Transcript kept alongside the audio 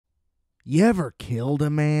You ever killed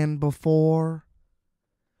a man before?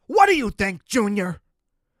 What do you think, Junior?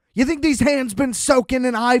 You think these hands been soaking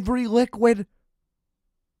in ivory liquid?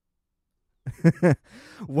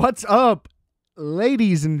 What's up,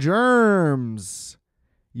 ladies and germs?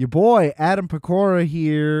 Your boy, Adam Pecora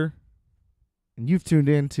here. And you've tuned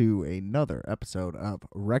in to another episode of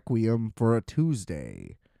Requiem for a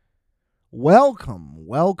Tuesday. Welcome,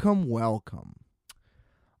 welcome, welcome.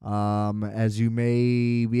 As you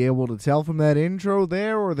may be able to tell from that intro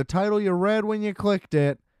there or the title you read when you clicked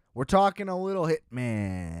it, we're talking a little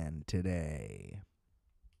Hitman today.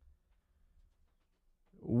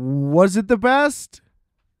 Was it the best?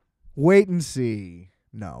 Wait and see.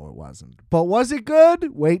 No, it wasn't. But was it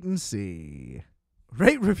good? Wait and see.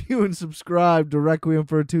 Rate, review, and subscribe to Requiem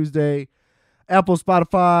for a Tuesday. Apple,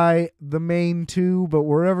 Spotify, the main two, but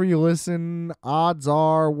wherever you listen, odds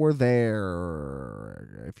are we're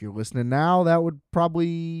there. If you're listening now, that would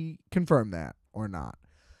probably confirm that, or not.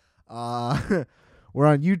 We're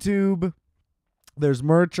on YouTube. There's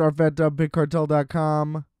merch,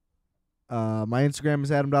 rfat.bigcartel.com. My Instagram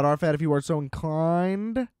is adam.rfat if you are so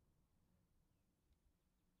inclined.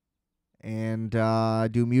 And I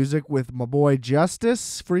do music with my boy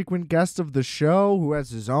Justice, frequent guest of the show, who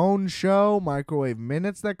has his own show, Microwave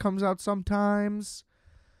Minutes, that comes out sometimes.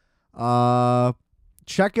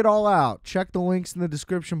 Check it all out. Check the links in the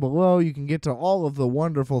description below. You can get to all of the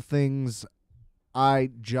wonderful things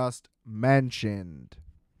I just mentioned.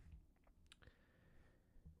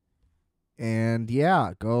 And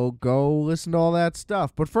yeah, go listen to all that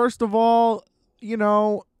stuff. But first of all,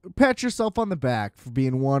 pat yourself on the back for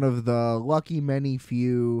being one of the lucky many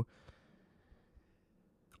few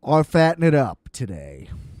are fatting it up today.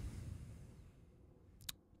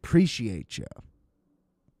 Appreciate you.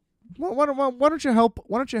 Why don't you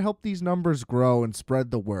help these numbers grow and spread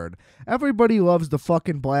the word? Everybody loves to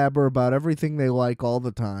fucking blabber about everything they like all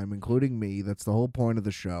the time, including me. That's the whole point of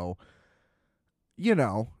the show.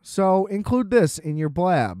 So include this in your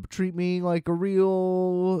blab. Treat me like a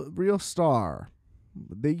real star.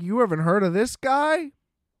 You haven't heard of this guy?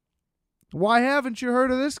 Why haven't you heard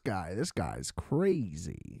of this guy? This guy's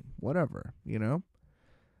crazy. Whatever,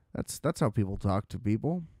 That's how people talk to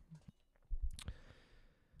people.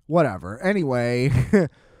 Whatever. Anyway,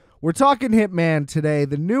 we're talking Hitman today.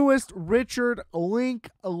 The newest Richard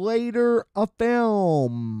Linklater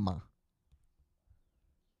film.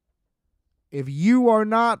 If you are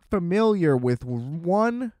not familiar with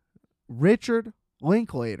one Richard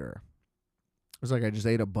Linklater, it was like I just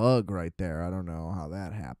ate a bug right there. I don't know how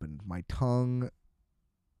that happened. My tongue.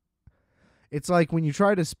 It's like when you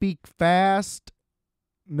try to speak fast,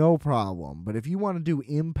 no problem. But if you want to do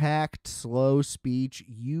impact, slow speech,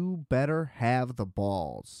 you better have the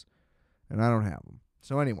balls. And I don't have them.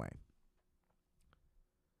 So anyway.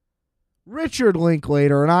 Richard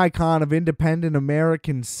Linklater, an icon of independent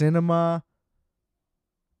American cinema.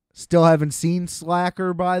 Still haven't seen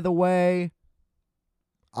Slacker, by the way.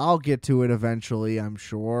 I'll get to it eventually, I'm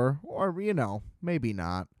sure. Or, maybe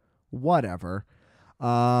not. Whatever.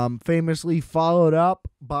 Famously followed up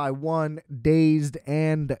by one Dazed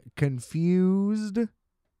and Confused.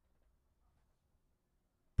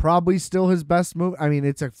 Probably still his best movie. I mean,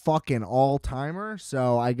 it's a fucking all-timer,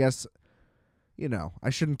 so I guess, I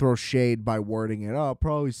shouldn't throw shade by wording it up.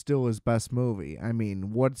 Probably still his best movie. I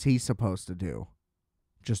mean, what's he supposed to do?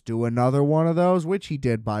 Just do another one of those, which he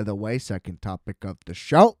did, by the way. Second topic of the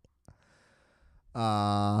show.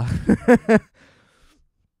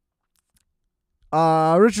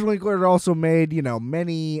 Richard Linklater also made,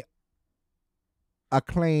 many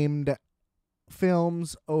acclaimed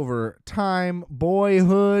films over time.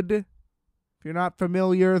 Boyhood, if you're not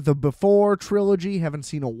familiar. The Before trilogy, haven't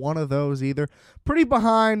seen one of those either. Pretty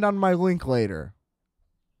behind on my Linklater.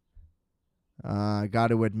 I got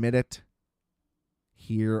to admit it.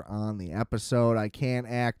 Here on the episode, I can't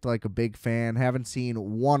act like a big fan. Haven't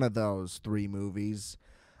seen one of those three movies.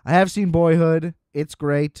 I have seen Boyhood. It's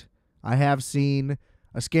great. I have seen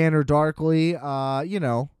A Scanner Darkly. Cool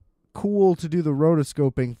to do the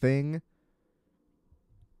rotoscoping thing.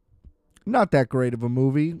 Not that great of a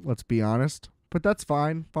movie, let's be honest. But that's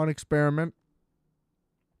fine. Fun experiment.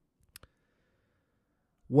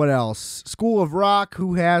 What else? School of Rock,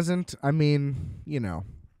 who hasn't? I mean,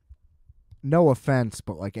 no offense,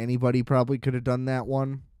 but like anybody probably could have done that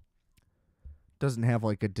one. Doesn't have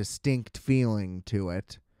like a distinct feeling to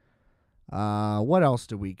it. What else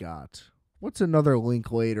do we got? What's another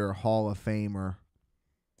Linklater Hall of Famer?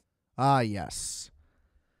 Yes.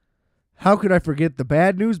 How could I forget the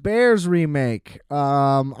Bad News Bears remake?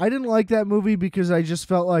 I didn't like that movie because I just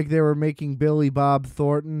felt like they were making Billy Bob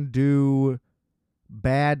Thornton do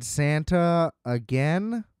Bad Santa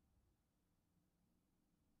again.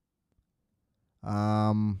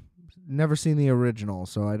 Never seen the original,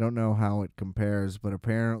 so I don't know how it compares, but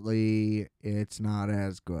apparently it's not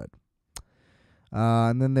as good.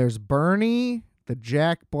 And then there's Bernie, the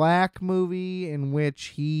Jack Black movie in which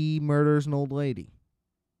he murders an old lady,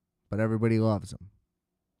 but everybody loves him.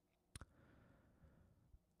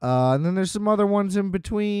 And then there's some other ones in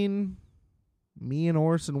between. Me and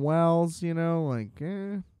Orson Welles, is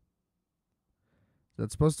that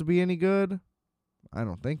supposed to be any good? I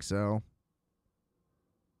don't think so.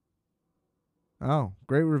 Oh,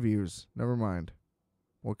 great reviews. Never mind.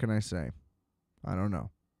 What can I say? I don't know.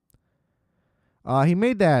 He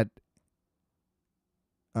made that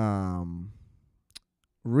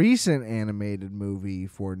recent animated movie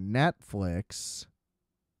for Netflix,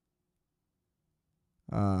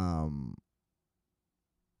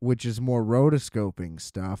 which is more rotoscoping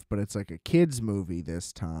stuff, but it's like a kid's movie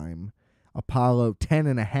this time, Apollo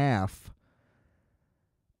 10.5.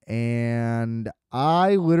 And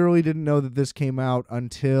I literally didn't know that this came out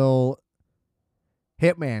until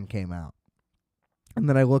Hitman came out. And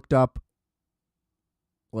then I looked up,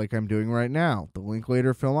 like I'm doing right now, the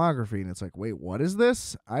Linklater filmography, and it's like, wait, what is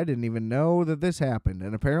this? I didn't even know that this happened,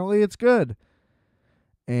 and apparently it's good.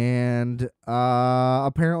 And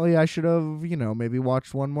apparently I should have, maybe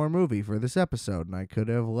watched one more movie for this episode, and I could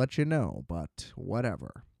have let you know, but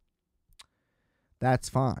whatever. That's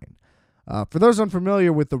fine. For those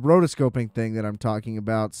unfamiliar with the rotoscoping thing that I'm talking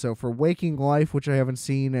about, so for Waking Life, which I haven't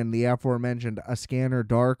seen, and the aforementioned A Scanner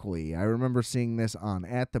Darkly, I remember seeing this on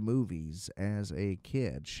At the Movies as a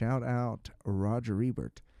kid. Shout out Roger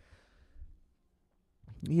Ebert.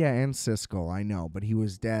 Yeah, and Siskel, I know, but he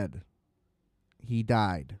was dead. He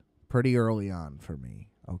died pretty early on for me,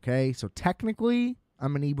 okay? So technically,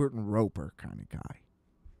 I'm an Ebert and Roper kind of guy.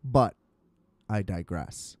 But I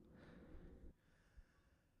digress.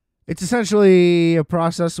 It's essentially a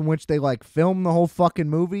process in which they film the whole fucking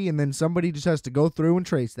movie and then somebody just has to go through and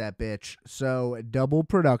trace that bitch. So double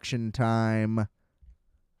production time.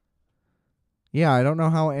 Yeah, I don't know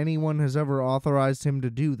how anyone has ever authorized him to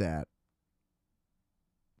do that.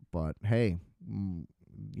 But hey,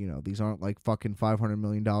 these aren't like fucking $500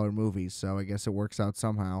 million movies, so I guess it works out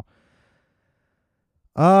somehow.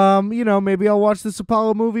 Maybe I'll watch this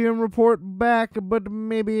Apollo movie and report back, but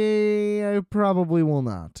maybe I probably will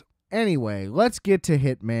not. Anyway, let's get to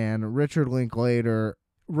Hitman, Richard Linklater,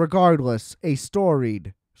 regardless, a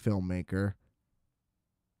storied filmmaker.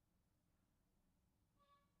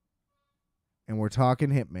 And we're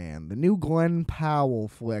talking Hitman, the new Glenn Powell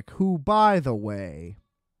flick, who, by the way,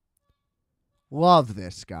 love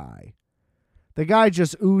this guy. The guy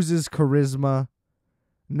just oozes charisma.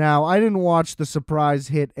 Now, I didn't watch the surprise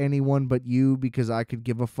hit Anyone But You because I could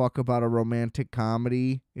give a fuck about a romantic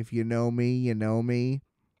comedy. If you know me, you know me.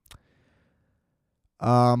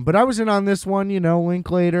 But I was in on this one,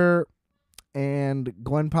 Linklater and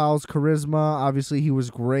Glenn Powell's charisma. Obviously, he was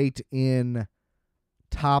great in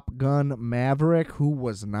Top Gun Maverick. Who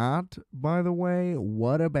was not, by the way?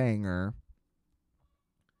 What a banger.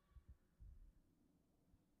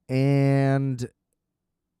 And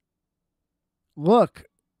look,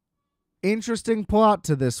 interesting plot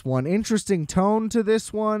to this one. Interesting tone to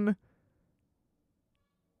this one.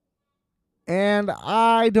 And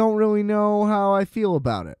I don't really know how I feel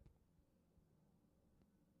about it.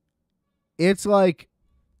 It's like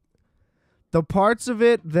the parts of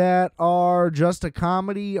it that are just a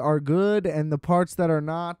comedy are good, and the parts that are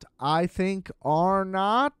not, I think, are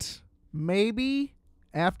not. Maybe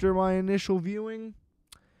after my initial viewing.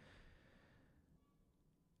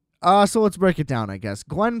 So let's break it down, I guess.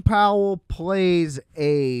 Glenn Powell plays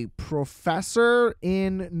a professor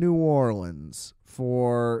in New Orleans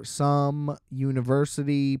for some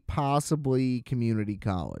university, possibly community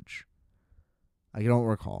college. I don't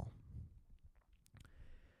recall.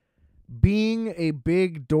 Being a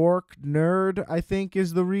big dork nerd, I think,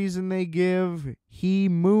 is the reason they give. He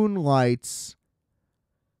moonlights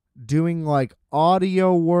doing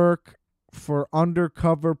audio work for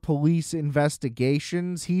undercover police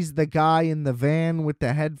investigations. He's the guy in the van with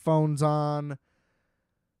the headphones on,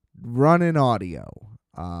 running audio,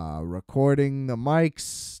 recording the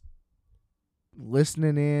mics,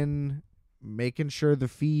 listening in, making sure the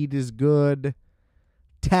feed is good,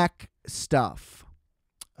 tech stuff.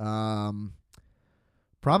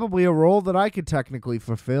 Probably a role that I could technically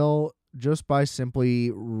fulfill just by simply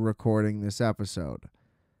recording this episode.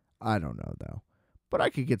 I don't know, though. But I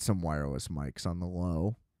could get some wireless mics on the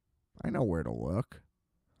low. I know where to look.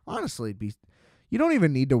 Honestly, you don't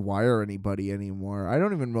even need to wire anybody anymore. I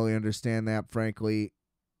don't even really understand that, frankly.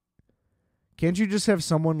 Can't you just have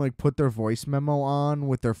someone like put their voice memo on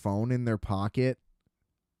with their phone in their pocket?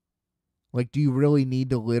 Like, do you really need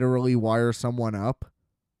to literally wire someone up?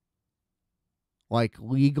 Like,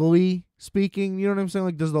 legally speaking, you know what I'm saying?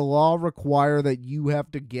 Like, does the law require that you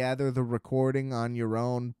have to gather the recording on your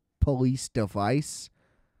own police device?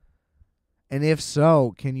 And if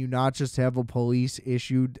so, can you not just have a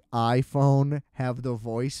police-issued iPhone have the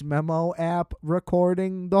voice memo app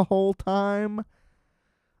recording the whole time?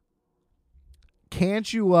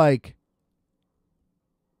 Can't you, like,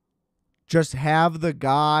 just have the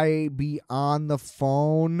guy be on the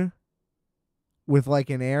phone with, like,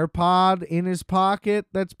 an AirPod in his pocket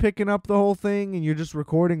that's picking up the whole thing and you're just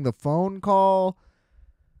recording the phone call?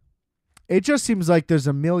 It just seems like there's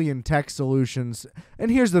a million tech solutions.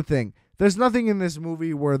 And here's the thing. There's nothing in this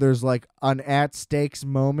movie where there's, like, an at-stakes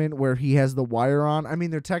moment where he has the wire on. I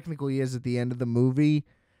mean, there technically is at the end of the movie.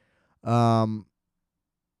 But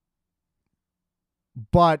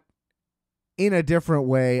in a different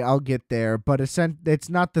way, I'll get there. But it's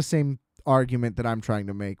not the same argument that I'm trying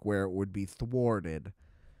to make where it would be thwarted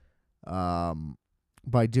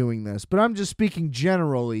by doing this. But I'm just speaking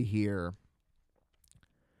generally here.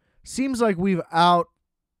 Seems like we've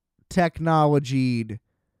out-technologied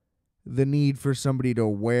the need for somebody to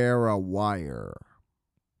wear a wire.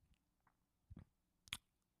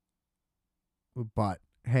 But,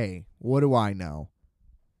 hey, what do I know?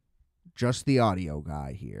 Just the audio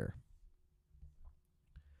guy here.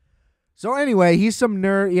 So anyway, he's some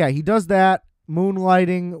nerd. Yeah, he does that,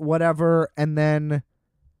 moonlighting, whatever, and then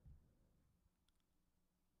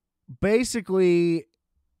basically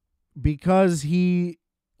because he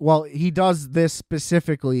does this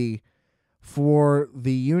specifically for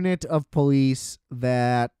the unit of police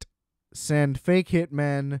that send fake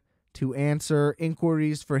hitmen to answer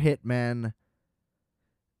inquiries for hitmen,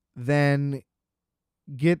 then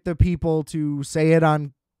get the people to say it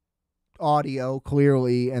on audio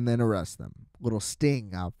clearly and then arrest them. Little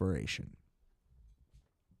sting operation.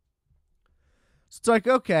 So it's like,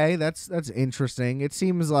 okay, that's interesting. It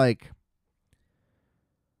seems like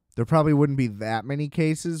there probably wouldn't be that many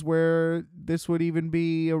cases where this would even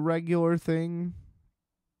be a regular thing.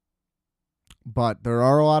 But there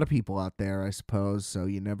are a lot of people out there, I suppose, so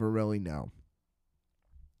you never really know.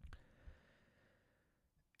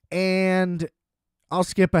 And I'll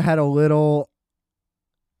skip ahead a little.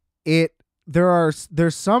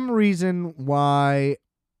 There's some reason why.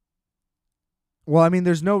 Well, I mean,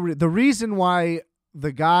 the reason why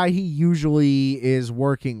the guy he usually is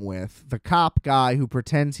working with, the cop guy who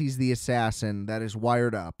pretends he's the assassin that is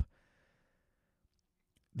wired up,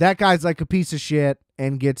 that guy's like a piece of shit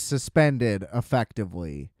and gets suspended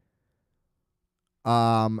effectively.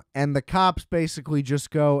 And the cops basically just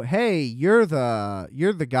go, "Hey, you're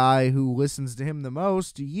the guy who listens to him the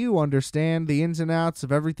most. You understand the ins and outs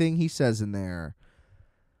of everything he says in there.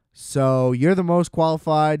 So you're the most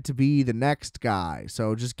qualified to be the next guy.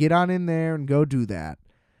 So just get on in there and go do that."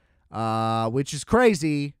 Which is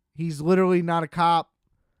crazy. He's literally not a cop.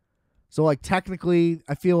 So, like, technically,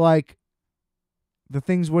 I feel like the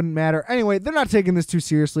things wouldn't matter. Anyway, they're not taking this too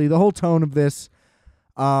seriously. The whole tone of this,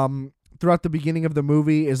 throughout the beginning of the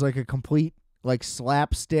movie is like a complete, like,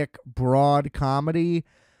 slapstick, broad comedy.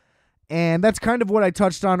 And that's kind of what I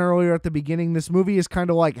touched on earlier at the beginning. This movie is kind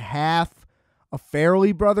of like half a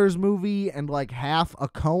Farrelly Brothers movie and like half a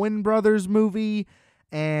Coen Brothers movie.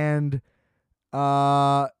 And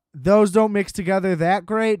those don't mix together that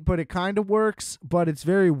great, but it kind of works. But it's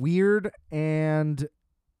very weird, and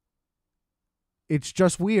it's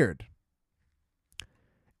just weird.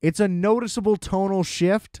 It's a noticeable tonal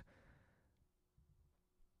shift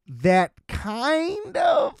that kind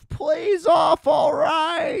of plays off all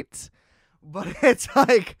right. But it's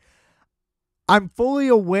like, I'm fully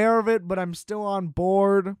aware of it, but I'm still on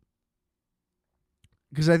board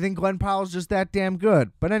because I think Glenn Powell's just that damn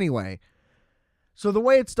good. But anyway, so the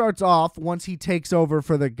way it starts off, once he takes over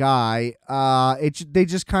for the guy, they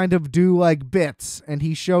just kind of do like bits, and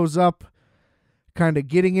he shows up kind of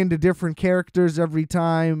getting into different characters every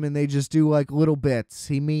time, and they just do like little bits.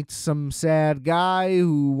 He meets some sad guy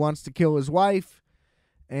who wants to kill his wife,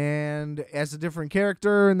 and as a different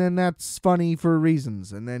character, and then that's funny for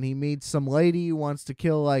reasons. And then he meets some lady who wants to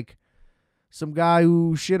kill, like, some guy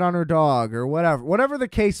who shit on her dog or whatever. Whatever the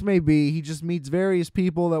case may be, he just meets various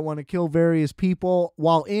people that want to kill various people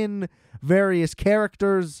while in various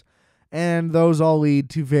characters, and those all lead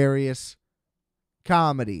to various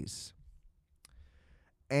comedies.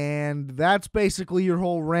 And that's basically your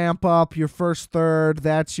whole ramp up, your first third.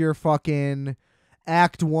 That's your fucking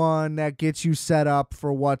Act 1 that gets you set up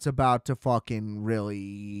for what's about to fucking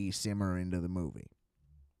really simmer into the movie.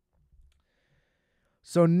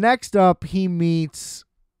 So next up, he meets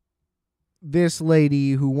this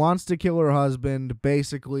lady who wants to kill her husband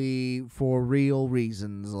basically for real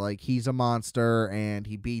reasons. Like, he's a monster and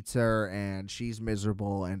he beats her and she's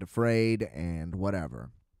miserable and afraid and whatever.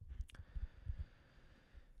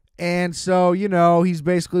 And so, he's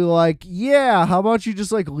basically like, yeah, how about you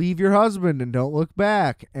just like leave your husband and don't look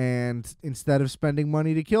back? And instead of spending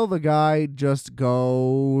money to kill the guy, just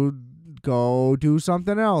go do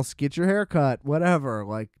something else. Get your hair cut, whatever.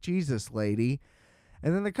 Like, Jesus, lady.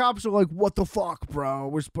 And then the cops are like, what the fuck, bro?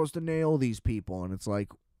 We're supposed to nail these people. And it's like,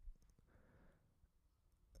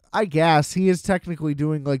 I guess he is technically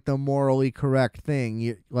doing like the morally correct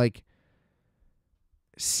thing. Like,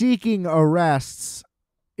 seeking arrests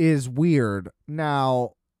is weird.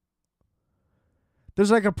 Now, there's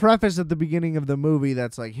like a preface at the beginning of the movie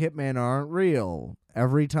that's like, hitmen aren't real.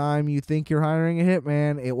 Every time you think you're hiring a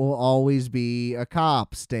hitman, it will always be a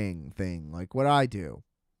cop sting thing, like what I do.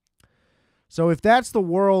 So if that's the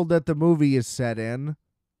world that the movie is set in,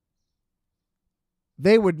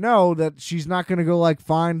 they would know that she's not going to go like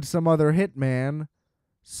find some other hitman.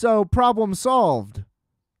 So problem solved.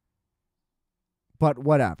 But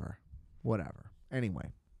whatever.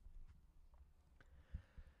 Anyway.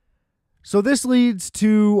 So this leads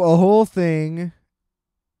to a whole thing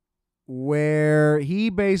where he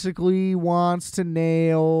basically wants to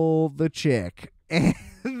nail the chick. And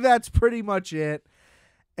that's pretty much it.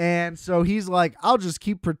 And so he's like, I'll just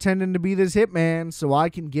keep pretending to be this hitman so I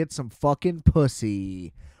can get some fucking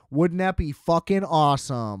pussy. Wouldn't that be fucking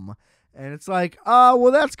awesome? And it's like, oh,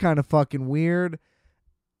 well, that's kind of fucking weird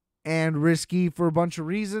and risky for a bunch of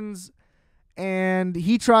reasons. And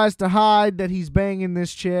he tries to hide that he's banging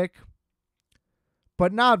this chick,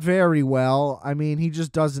 but not very well. I mean, he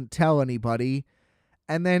just doesn't tell anybody.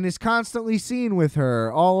 And then is constantly seen with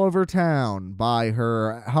her all over town by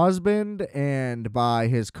her husband and by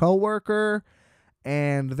his coworker.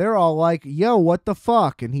 And they're all like, yo, what the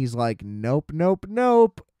fuck? And he's like, nope.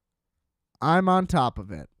 I'm on top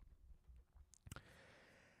of it.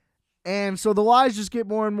 And so the lies just get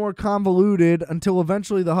more and more convoluted until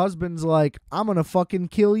eventually the husband's like, I'm going to fucking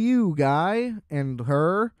kill you, guy, and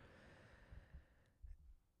her.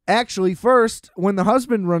 Actually, first, when the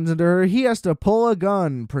husband runs into her, he has to pull a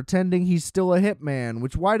gun, pretending he's still a hitman.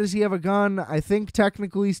 Which, why does he have a gun? I think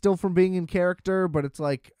technically still from being in character, but it's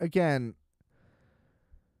like, again,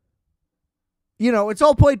 it's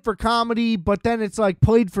all played for comedy, but then it's like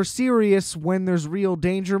played for serious when there's real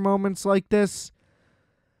danger moments like this.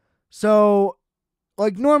 So,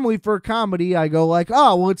 like, normally for a comedy, I go like,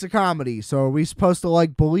 oh, well, it's a comedy. So are we supposed to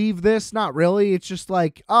like believe this? Not really. It's just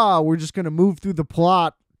like, oh, we're just going to move through the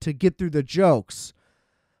plot to get through the jokes.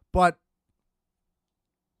 But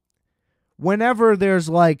whenever there's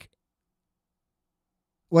like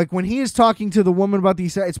when he is talking to the woman about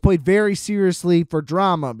these, it's played very seriously for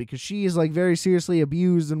drama because she is like very seriously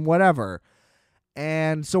abused and whatever.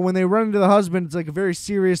 And so when they run into the husband, it's like a very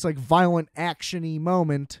serious, like violent, action-y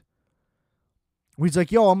moment. He's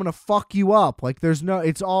like, yo, I'm going to fuck you up. Like,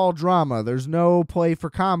 it's all drama. There's no play for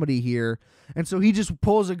comedy here. And so he just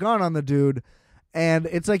pulls a gun on the dude. And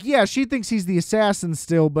it's like, yeah, she thinks he's the assassin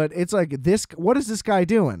still, but it's like, what is this guy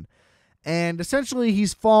doing? And essentially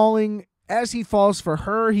he's falling, as he falls for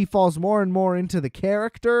her, he falls more and more into the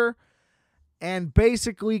character and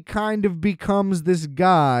basically kind of becomes this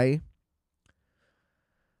guy.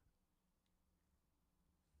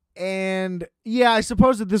 And yeah, I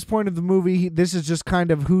suppose at this point of the movie, this is just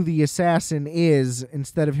kind of who the assassin is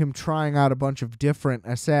instead of him trying out a bunch of different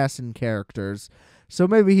assassin characters. So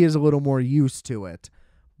maybe he is a little more used to it.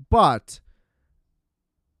 But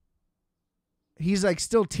he's like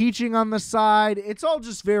still teaching on the side. It's all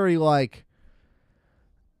just very like,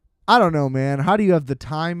 I don't know, man. How do you have the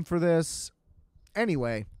time for this?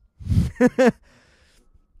 Anyway.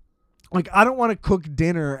 Like, I don't want to cook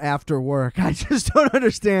dinner after work. I just don't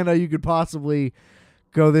understand how you could possibly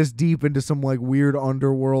go this deep into some like weird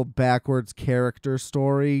underworld backwards character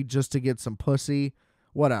story just to get some pussy.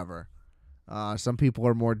 Whatever. Some people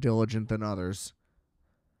are more diligent than others.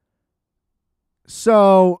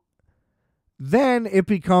 So then it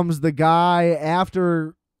becomes the guy,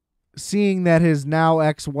 after seeing that his now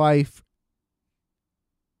ex-wife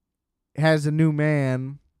has a new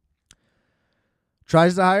man,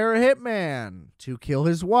 tries to hire a hitman to kill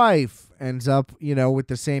his wife. Ends up, with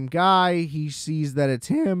the same guy. He sees that it's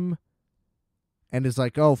him and is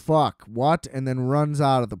like, oh, fuck, what? And then runs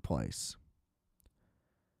out of the place.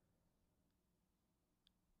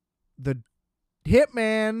 The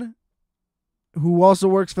hitman, who also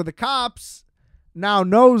works for the cops, now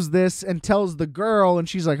knows this and tells the girl, and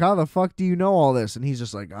she's like, how the fuck do you know all this? And he's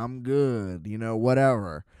just like, I'm good,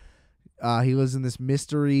 whatever. He lives in this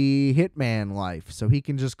mystery hitman life, so he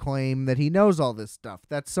can just claim that he knows all this stuff.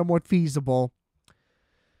 That's somewhat feasible.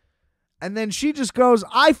 And then she just goes,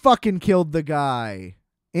 I fucking killed the guy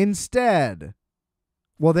instead.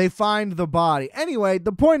 Well, they find the body. Anyway,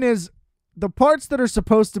 the point is, the parts that are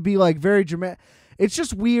supposed to be like very dramatic, it's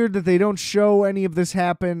just weird that they don't show any of this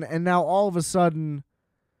happen, and now all of a sudden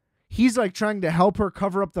he's like trying to help her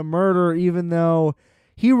cover up the murder even though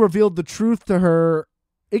he revealed the truth to her.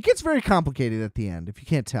 It gets very complicated at the end, if you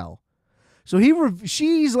can't tell. So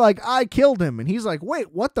she's like, I killed him, and he's like,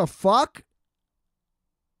 wait, what the fuck?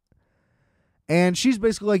 And she's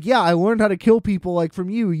basically like, yeah, I learned how to kill people like from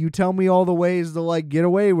you. You tell me all the ways to like get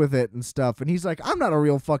away with it and stuff. And he's like, I'm not a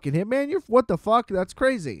real fucking hitman. What the fuck? That's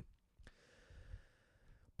crazy.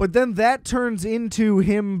 But then that turns into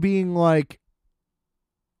him being like,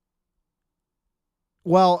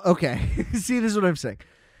 well, okay. See, this is what I'm saying.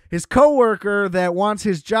 His coworker that wants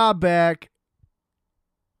his job back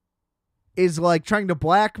is like trying to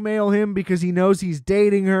blackmail him because he knows he's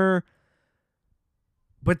dating her.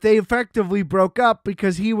 But they effectively broke up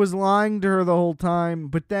because he was lying to her the whole time.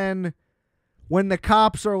 But then when the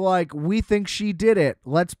cops are like, we think she did it,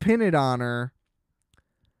 let's pin it on her,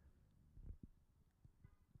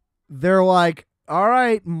 they're like, all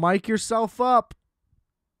right, mic yourself up,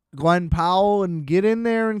 Glenn Powell, and get in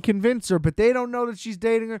there and convince her. But they don't know that she's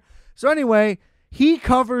dating her. So anyway, he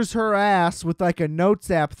covers her ass with like a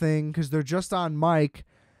notes app thing because they're just on mic,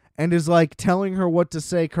 and is like telling her what to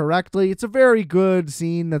say correctly. It's a very good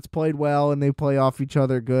scene that's played well, and they play off each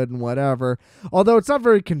other good and whatever. Although it's not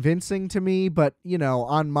very convincing to me, but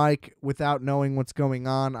on mic without knowing what's going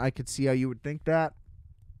on, I could see how you would think that.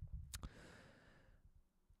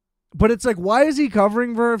 But it's like, why is he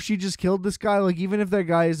covering her if she just killed this guy? Like, even if that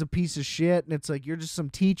guy is a piece of shit, and it's like, you're just some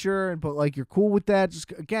teacher, but like, you're cool with that.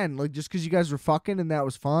 Just again, like, just because you guys were fucking and that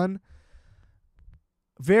was fun.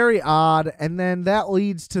 Very odd. And then that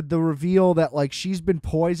leads to the reveal that like she's been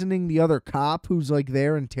poisoning the other cop who's like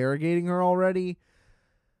there interrogating her already.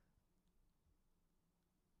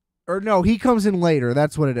 Or no, he comes in later.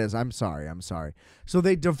 That's what it is. I'm sorry. So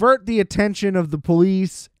they divert the attention of the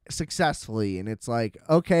police successfully, and it's like,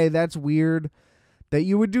 okay, that's weird that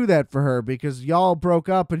you would do that for her because y'all broke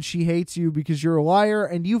up and she hates you because you're a liar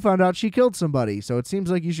and you found out she killed somebody. So it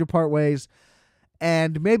seems like you should part ways.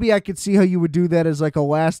 And maybe I could see how you would do that as like a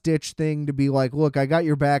last ditch thing to be like, look, I got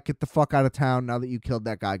your back. Get the fuck out of town now that you killed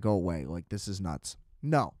that guy. Go away. Like, this is nuts.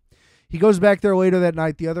 No. He goes back there later that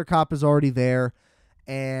night. The other cop is already there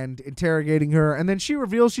and interrogating her. And then she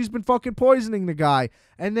reveals she's been fucking poisoning the guy.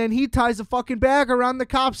 And then he ties a fucking bag around the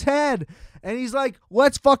cop's head. And he's like,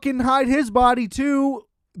 let's fucking hide his body too.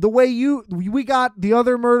 The way we got the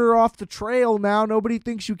other murder off the trail now. Nobody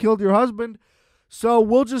thinks you killed your husband. So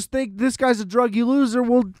we'll just think this guy's a druggy loser.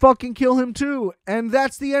 We'll fucking kill him too. And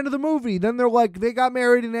that's the end of the movie. Then they're like, they got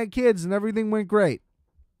married and had kids and everything went great.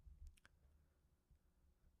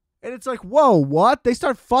 And it's like, whoa, what? They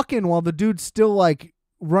start fucking while the dude's still like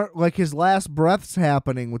his last breath's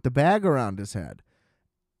happening with the bag around his head.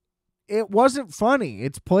 It wasn't funny.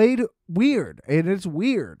 It's played weird. And it's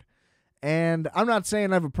weird. And I'm not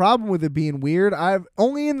saying I have a problem with it being weird. I've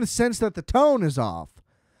only in the sense that the tone is off.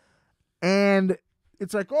 And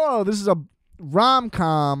it's like, oh, this is a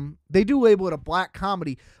rom-com. They do label it a black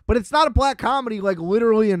comedy, but it's not a black comedy, like,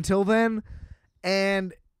 literally until then.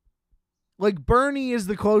 And, like, Bernie is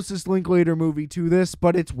the closest Linklater movie to this,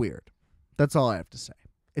 but it's weird. That's all I have to say.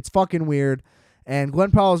 It's fucking weird. And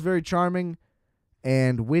Glenn Powell is very charming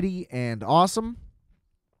and witty and awesome.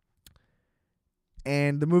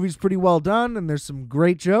 And the movie's pretty well done, and there's some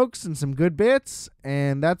great jokes and some good bits,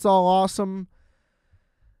 and that's all awesome.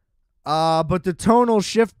 But the tonal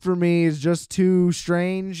shift for me is just too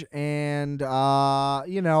strange, and,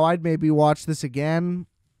 I'd maybe watch this again,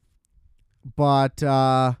 but,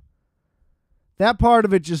 that part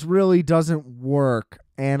of it just really doesn't work,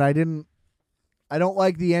 and I don't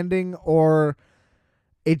like the ending, or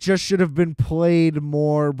it just should have been played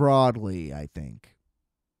more broadly, I think,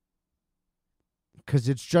 because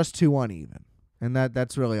it's just too uneven, and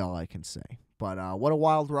that's really all I can say, but, what a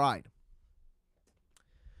wild ride.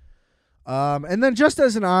 And then just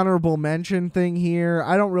as an honorable mention thing here,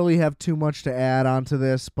 I don't really have too much to add onto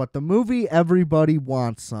this, but the movie Everybody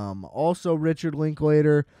Wants Some, also Richard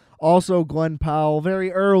Linklater, also Glenn Powell,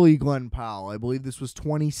 very early Glenn Powell. I believe this was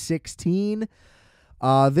 2016.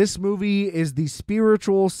 This movie is the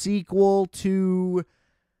spiritual sequel to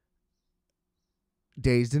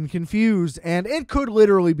Dazed and Confused, and it could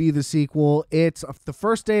literally be the sequel. It's the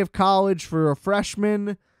first day of college for a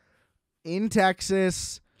freshman in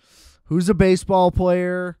Texas who's a baseball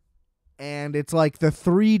player, and it's like the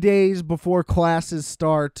 3 days before classes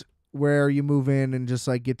start where you move in and just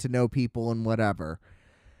like get to know people and whatever.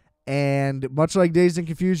 And much like Dazed and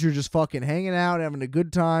Confused, you're just fucking hanging out, having a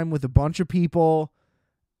good time with a bunch of people,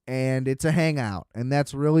 and it's a hangout, and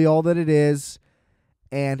that's really all that it is.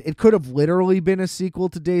 And it could have literally been a sequel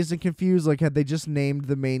to Dazed and Confused, like had they just named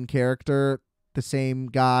the main character the same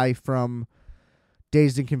guy from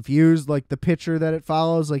Dazed and Confused, like the pitcher that it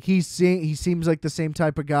follows. Like he seems like the same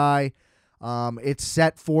type of guy. It's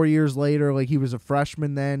set 4 years later, like he was a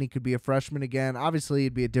freshman then. He could be a freshman again. Obviously,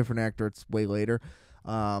 he'd be a different actor. It's way later.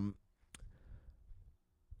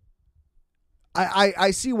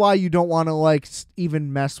 I see why you don't want to like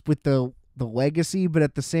even mess with the legacy, but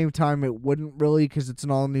at the same time it wouldn't really, because it's an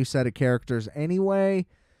all new set of characters anyway.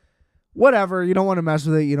 Whatever, you don't want to mess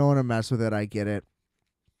with it, I get it.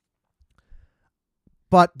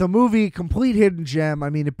 But the movie, complete hidden gem. I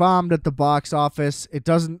mean, it bombed at the box office. It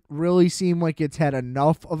doesn't really seem like it's had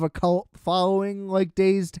enough of a cult following like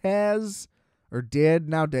Dazed has, or did.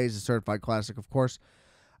 Now Dazed is a certified classic, of course.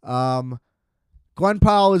 Glenn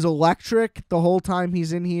Powell is electric the whole time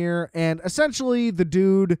he's in here, and essentially the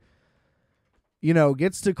dude, you know,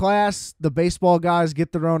 gets to class. The baseball guys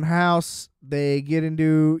get their own house. They get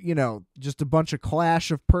into, you know, just a bunch of clash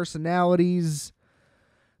of personalities.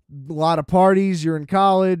 A lot of parties. You're in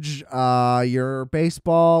college. You're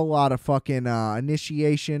baseball. A lot of fucking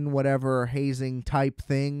initiation, whatever, hazing type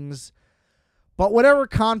things. But whatever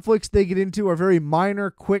conflicts they get into are very minor,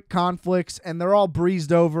 quick conflicts, and they're all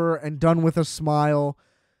breezed over and done with a smile.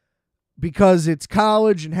 Because it's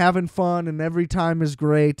college and having fun and every time is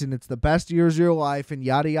great and it's the best years of your life and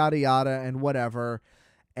yada, yada, yada and whatever.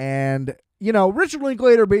 And, you know, Richard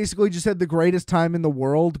Linklater basically just had the greatest time in the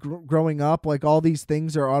world growing up. Like, all these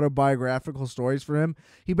things are autobiographical stories for him.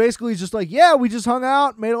 He basically is just like, yeah, we just hung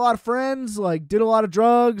out, made a lot of friends, like, did a lot of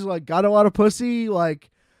drugs, like, got a lot of pussy, like,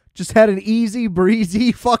 just had an easy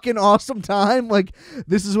breezy fucking awesome time. Like,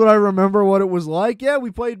 this is what I remember what it was like. Yeah,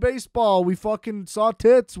 we played baseball. We fucking saw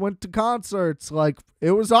tits, went to concerts. Like,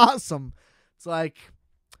 it was awesome. It's like,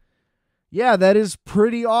 yeah, that is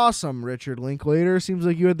pretty awesome, Richard Linklater. Seems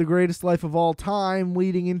like you had the greatest life of all time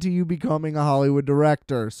leading into you becoming a Hollywood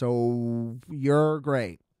director. So you're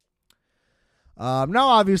great. Now,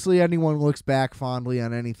 obviously, anyone looks back fondly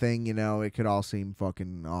on anything, you know, it could all seem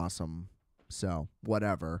fucking awesome. So,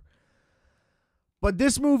 whatever. But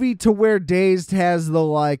this movie, to where Dazed has the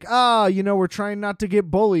like, you know, we're trying not to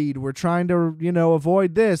get bullied. We're trying to, you know,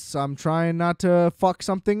 avoid this. I'm trying not to fuck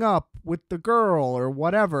something up with the girl or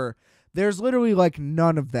whatever. There's literally like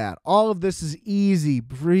none of that. All of this is easy,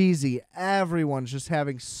 breezy. Everyone's just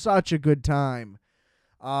having such a good time.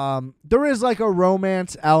 There is like a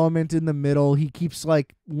romance element in the middle. He keeps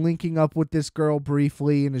like linking up with this girl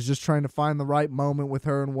briefly and is just trying to find the right moment with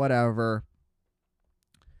her and whatever.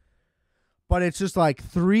 But it's just like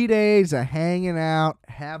 3 days of hanging out,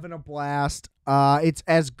 having a blast. It's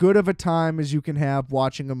as good of a time as you can have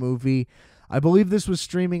watching a movie. I believe this was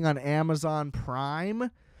streaming on Amazon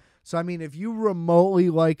Prime. So, I mean, if you remotely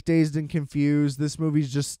like Dazed and Confused, this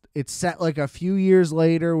movie's just, it's set like a few years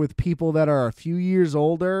later with people that are a few years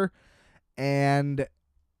older. And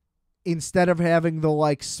instead of having the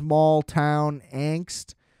like small town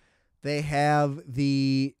angst, they have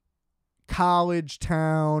the college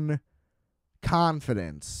town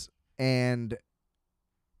confidence and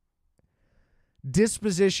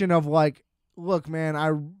disposition of like, look,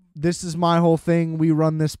 man, this is my whole thing. We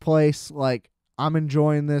run this place. Like, I'm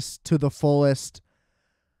enjoying this to the fullest.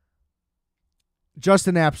 Just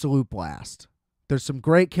an absolute blast. There's some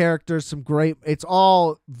great characters, it's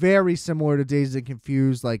all very similar to Dazed and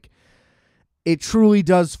Confused. Like, it truly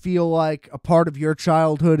does feel like a part of your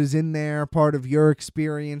childhood is in there, part of your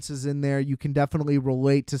experience is in there. You can definitely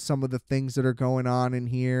relate to some of the things that are going on in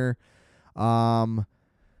here.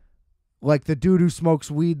 Like the dude who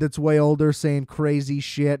smokes weed that's way older saying crazy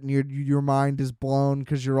shit and your mind is blown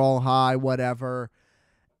because you're all high, whatever.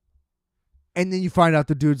 And then you find out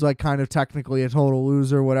the dude's like kind of technically a total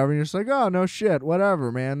loser, whatever. And you're just like, oh, no shit,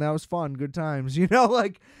 whatever, man. That was fun. Good times. You know,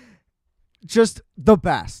 like, just the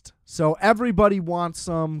best. So everybody wants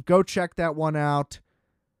some. Go check that one out.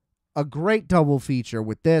 A great double feature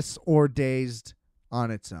with this or Dazed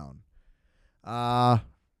on its own.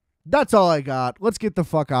 That's all I got. Let's get the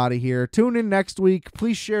fuck out of here. Tune in next week.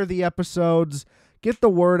 Please share the episodes. Get the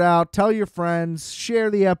word out. Tell your friends.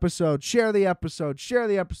 Share the episode. Share the episode. Share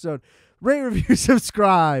the episode. Rate, review,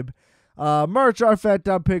 subscribe. Merch,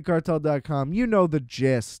 rfat.pigcartel.com. You know the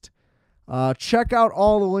gist. Check out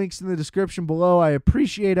all the links in the description below. I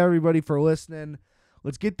appreciate everybody for listening.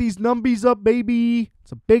 Let's get these numbies up, baby.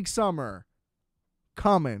 It's a big summer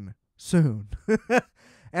coming soon.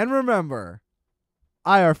 And remember,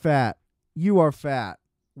 I are fat. You are fat.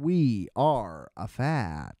 We are a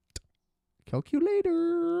fat.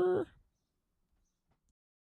 Calculator.